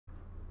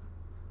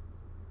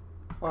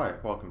Hi,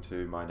 welcome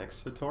to my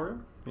next tutorial.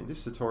 In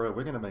this tutorial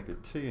we're going to make a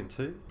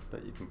TNT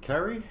that you can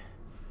carry,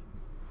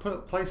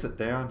 place it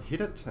down, hit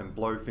it and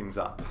blow things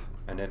up,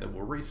 and then it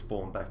will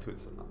respawn back to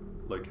its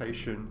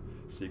location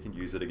so you can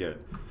use it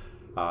again.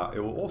 It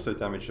will also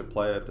damage the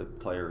player if the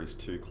player is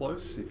too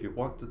close, if you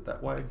want it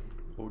that way,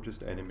 or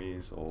just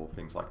enemies or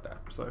things like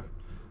that. So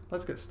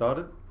let's get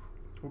started.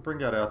 We'll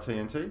bring out our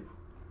TNT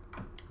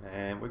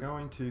and we're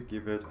going to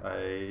give it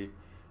a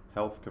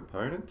health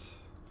component.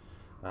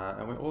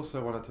 And we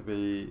also want it to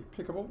be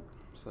pickable,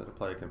 so the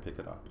player can pick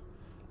it up.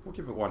 We'll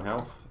give it 1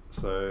 health,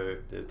 so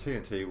the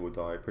TNT will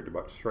die pretty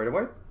much straight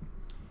away.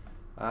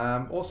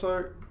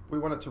 Also, we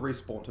want it to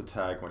respawn to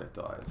tag when it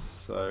dies.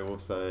 So we'll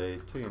say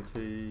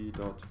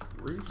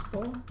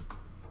TNT.respawn.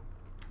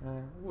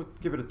 We'll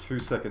give it a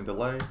 2-second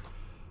delay,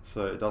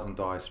 so it doesn't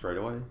die straight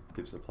away.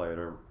 Gives the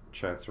player a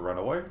chance to run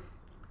away.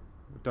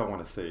 We don't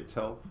want to see its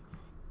health.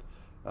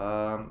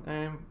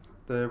 And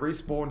the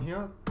respawn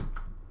here,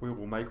 we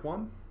will make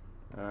one.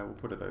 We'll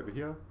put it over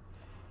here.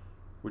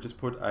 We'll just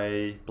put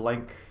a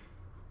blank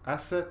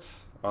asset.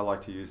 I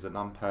like to use the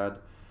numpad.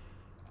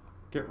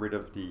 Get rid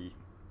of the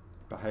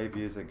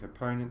behaviors and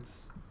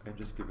components and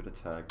just give it a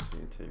tag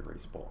TNT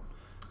respawn.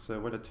 So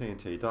when a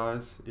TNT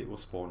dies, it will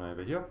spawn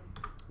over here.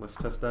 Let's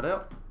test that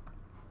out.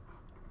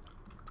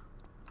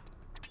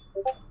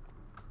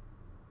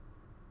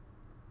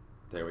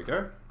 There we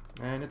go.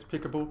 And it's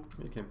pickable.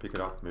 You can pick it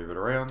up, move it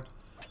around.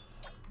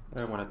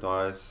 And when it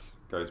dies,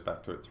 it goes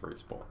back to its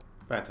respawn.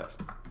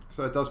 Fantastic.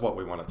 So it does what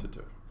we want it to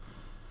do.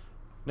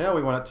 Now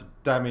we want it to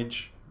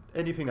damage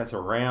anything that's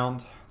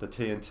around the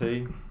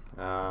TNT.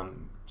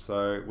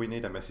 So we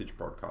need a message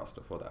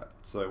broadcaster for that.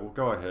 So we'll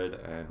go ahead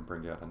and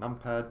bring out a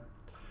numpad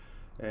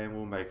and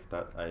we'll make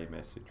that a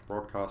message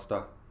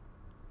broadcaster.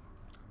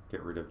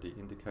 Get rid of the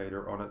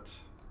indicator on it.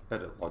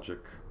 Edit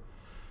logic.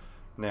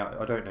 Now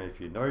I don't know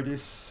if you know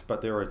this,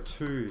 but there are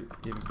 2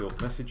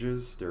 inbuilt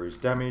messages. There is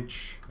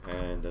damage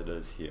and there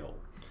is heal.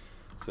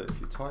 So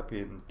if you type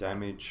in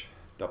damage ..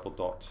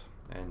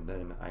 and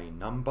then a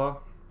number,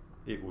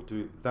 it will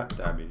do that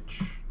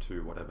damage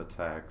to whatever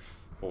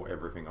tags or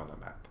everything on the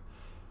map.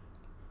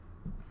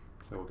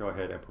 So we'll go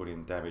ahead and put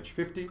in damage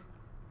 50.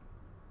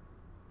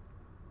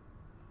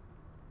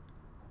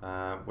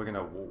 We're going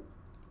to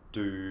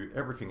do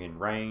everything in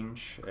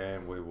range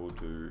and we will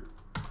do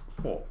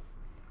 4.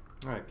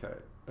 Okay,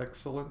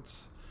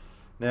 excellent.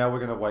 Now we're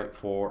going to wait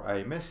for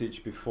a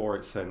message before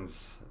it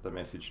sends the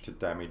message to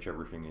damage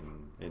everything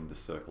in the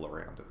circle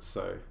around it.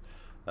 So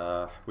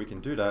we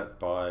can do that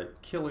by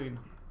killing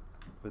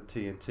the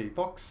TNT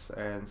box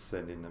and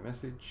sending the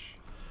message.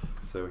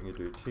 So we can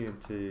do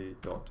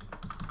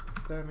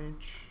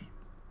TNT.damage,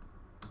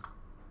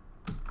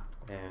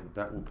 and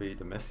that will be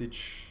the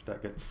message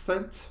that gets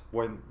sent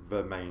when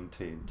the main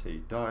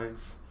TNT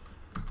dies.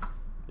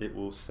 It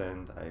will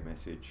send a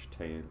message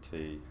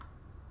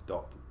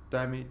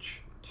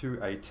TNT.damage to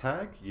a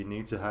tag. You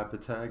need to have the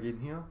tag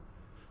in here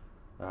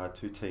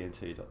to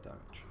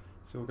TNT.damage.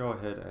 So we'll go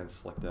ahead and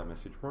select our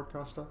message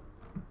broadcaster.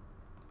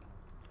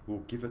 We'll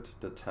give it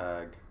the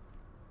tag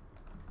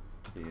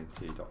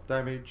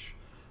TNT.damage,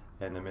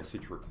 and the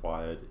message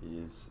required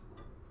is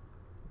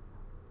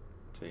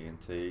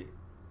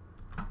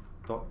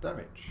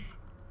TNT.damage.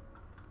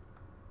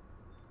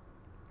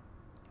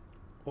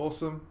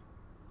 Awesome.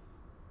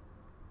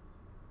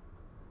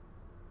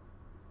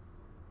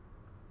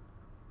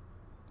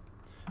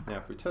 Now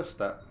if we test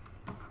that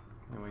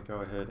and we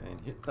go ahead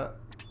and hit that,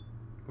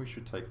 we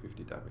should take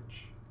 50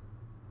 damage.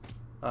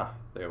 Ah,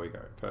 there we go,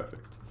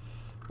 perfect.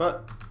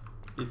 But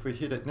if we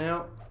hit it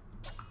now,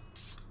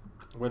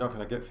 we're not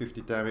going to get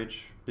 50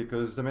 damage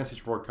because the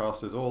message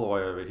broadcaster is all the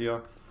way over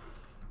here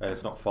and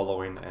it's not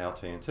following our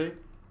TNT.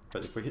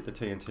 But if we hit the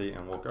TNT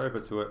and walk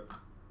over to it,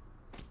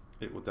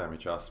 it will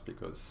damage us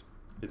because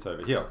it's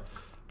over here.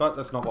 But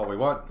that's not what we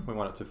want. We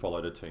want it to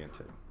follow the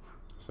TNT.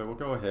 So we'll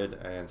go ahead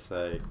and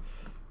say,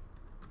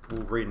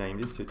 we'll rename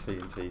this to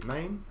TNT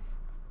main.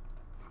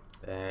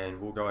 And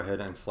we'll go ahead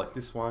and select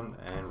this one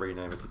and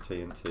rename it to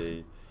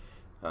TNT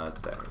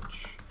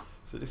damage.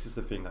 So this is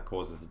the thing that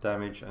causes the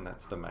damage, and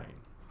that's the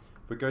main.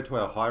 If we go to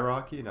our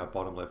hierarchy in our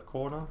bottom left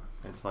corner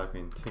and type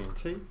in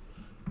TNT,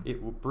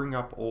 it will bring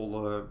up all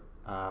the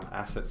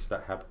assets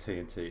that have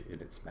TNT in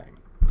its main.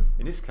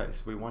 In this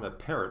case, we want to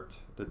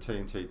parent the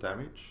TNT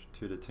damage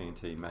to the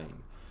TNT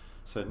main.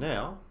 So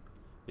now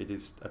it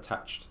is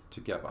attached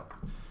together.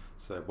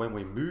 So when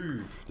we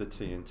move the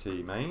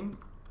TNT main,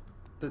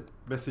 the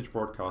message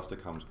broadcaster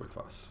comes with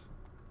us.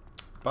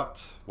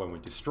 But when we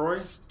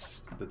destroy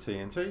the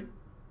TNT,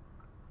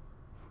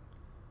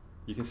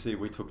 you can see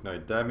we took no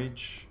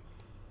damage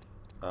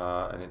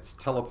and it's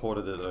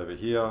teleported it over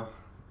here,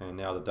 and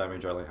now the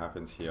damage only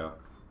happens here.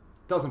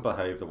 It doesn't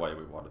behave the way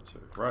we want it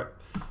to, right?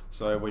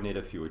 So we need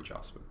a few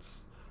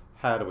adjustments.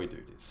 How do we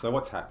do this? So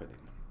what's happening?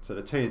 So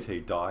the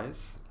TNT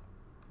dies.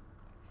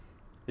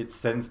 It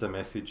sends the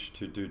message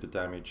to do the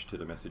damage to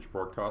the message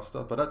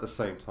broadcaster, but at the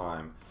same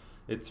time,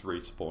 it's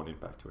respawning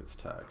back to its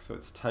tag. So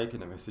it's taking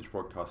the message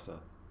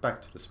broadcaster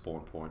back to the spawn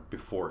point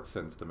before it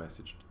sends the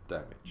message to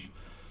damage.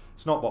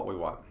 It's not what we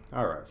want.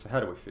 Alright, so how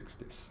do we fix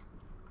this?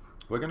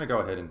 We're going to go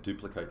ahead and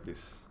duplicate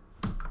this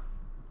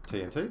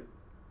TNT.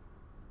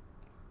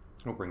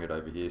 We'll bring it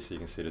over here so you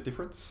can see the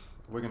difference.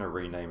 We're going to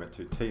rename it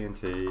to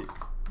TNT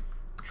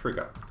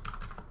Trigger.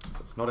 So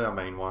it's not our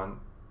main one.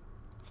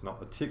 It's not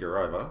the Tigger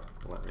over.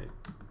 Let me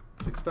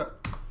fix that.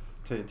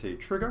 TNT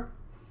Trigger.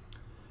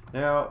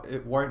 Now,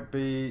 it won't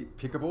be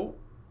pickable.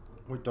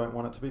 We don't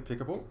want it to be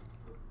pickable.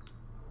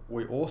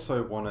 We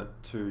also want it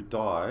to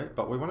die,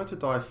 but we want it to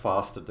die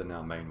faster than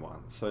our main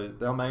one. So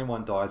our main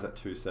one dies at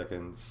 2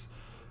 seconds.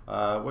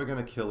 We're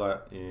going to kill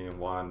it in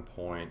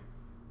 1.8.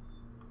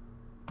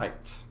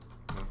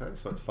 Okay,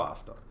 so it's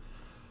faster.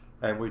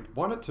 And we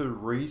want it to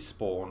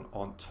respawn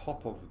on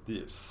top of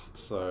this.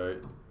 So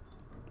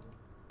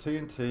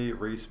TNT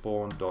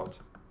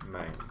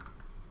respawn.main.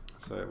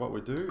 So what we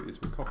do is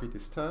we copy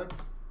this tag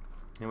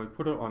and we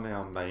put it on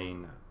our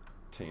main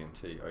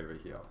TNT over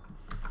here.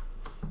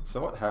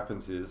 So what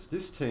happens is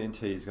this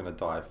TNT is going to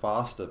die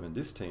faster than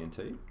this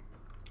TNT.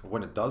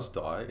 When it does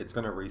die, it's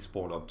going to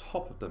respawn on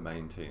top of the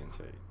main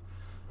TNT.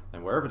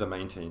 And wherever the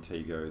main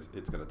TNT goes,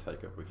 it's going to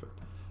take it with it.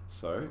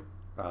 So,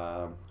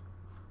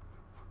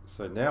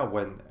 so now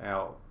when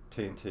our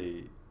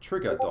TNT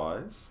trigger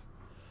dies,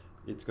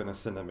 it's going to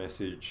send a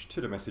message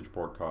to the message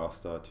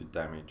broadcaster to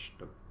damage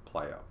the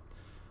player.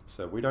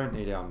 So we don't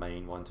need our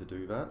main one to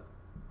do that.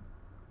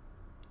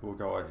 We'll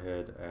go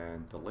ahead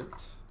and delete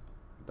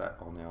that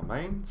on our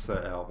main.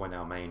 So when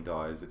our main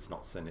dies, it's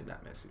not sending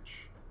that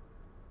message.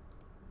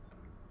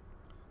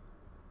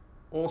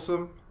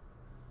 Awesome.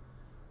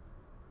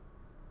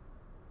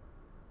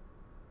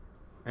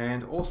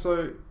 And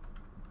also,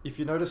 if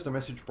you notice, the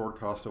message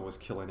broadcaster was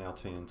killing our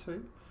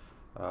TNT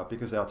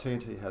because our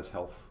TNT has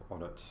health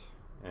on it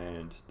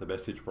and the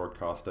message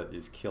broadcaster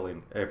is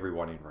killing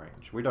everyone in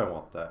range. We don't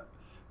want that.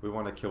 We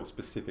want to kill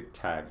specific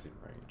tags in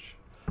range.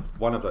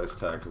 One of those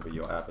tags will be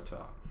your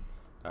avatar.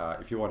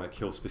 If you want to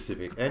kill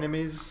specific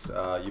enemies,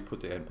 you put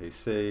the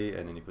NPC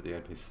and then you put the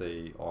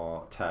NPC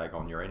or tag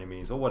on your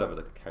enemies or whatever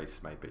the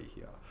case may be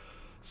here.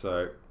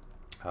 So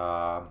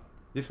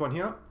this one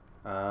here,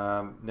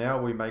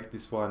 now we make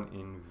this one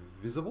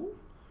invisible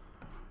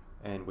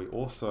and we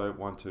also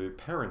want to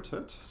parent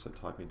it. So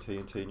type in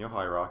TNT in your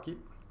hierarchy,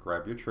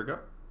 grab your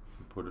trigger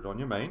and put it on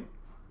your main.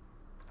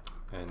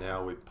 And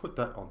now we put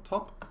that on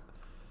top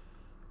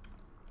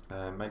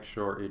and make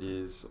sure it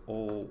is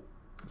all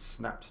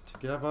snapped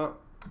together.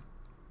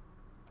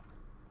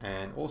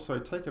 And also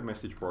take a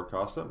message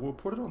broadcaster. We'll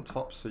put it on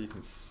top so you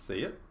can see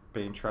it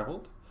being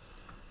traveled.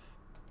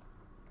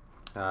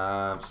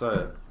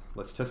 So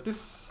let's test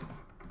this.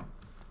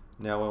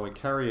 Now when we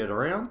carry it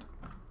around,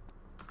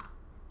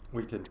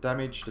 we can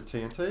damage the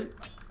TNT.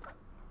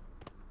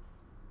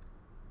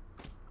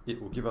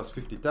 It will give us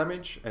 50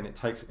 damage and it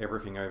takes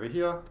everything over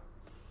here.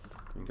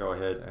 We can go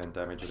ahead and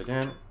damage it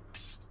again.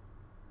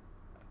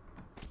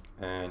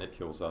 And it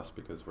kills us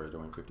because we're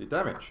doing 50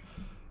 damage.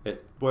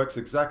 It works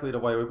exactly the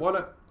way we want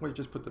it. We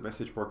just put the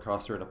message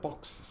broadcaster in a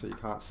box so you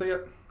can't see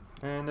it.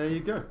 And there you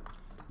go.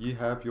 You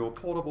have your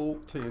portable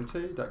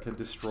TNT that can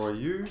destroy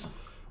you,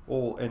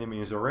 all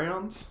enemies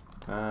around.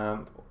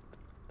 And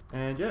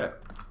yeah,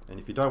 and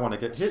if you don't want to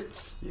get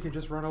hit, you can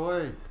just run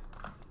away.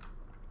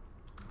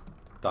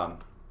 Done.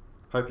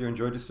 Hope you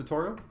enjoyed this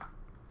tutorial.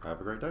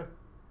 Have a great day.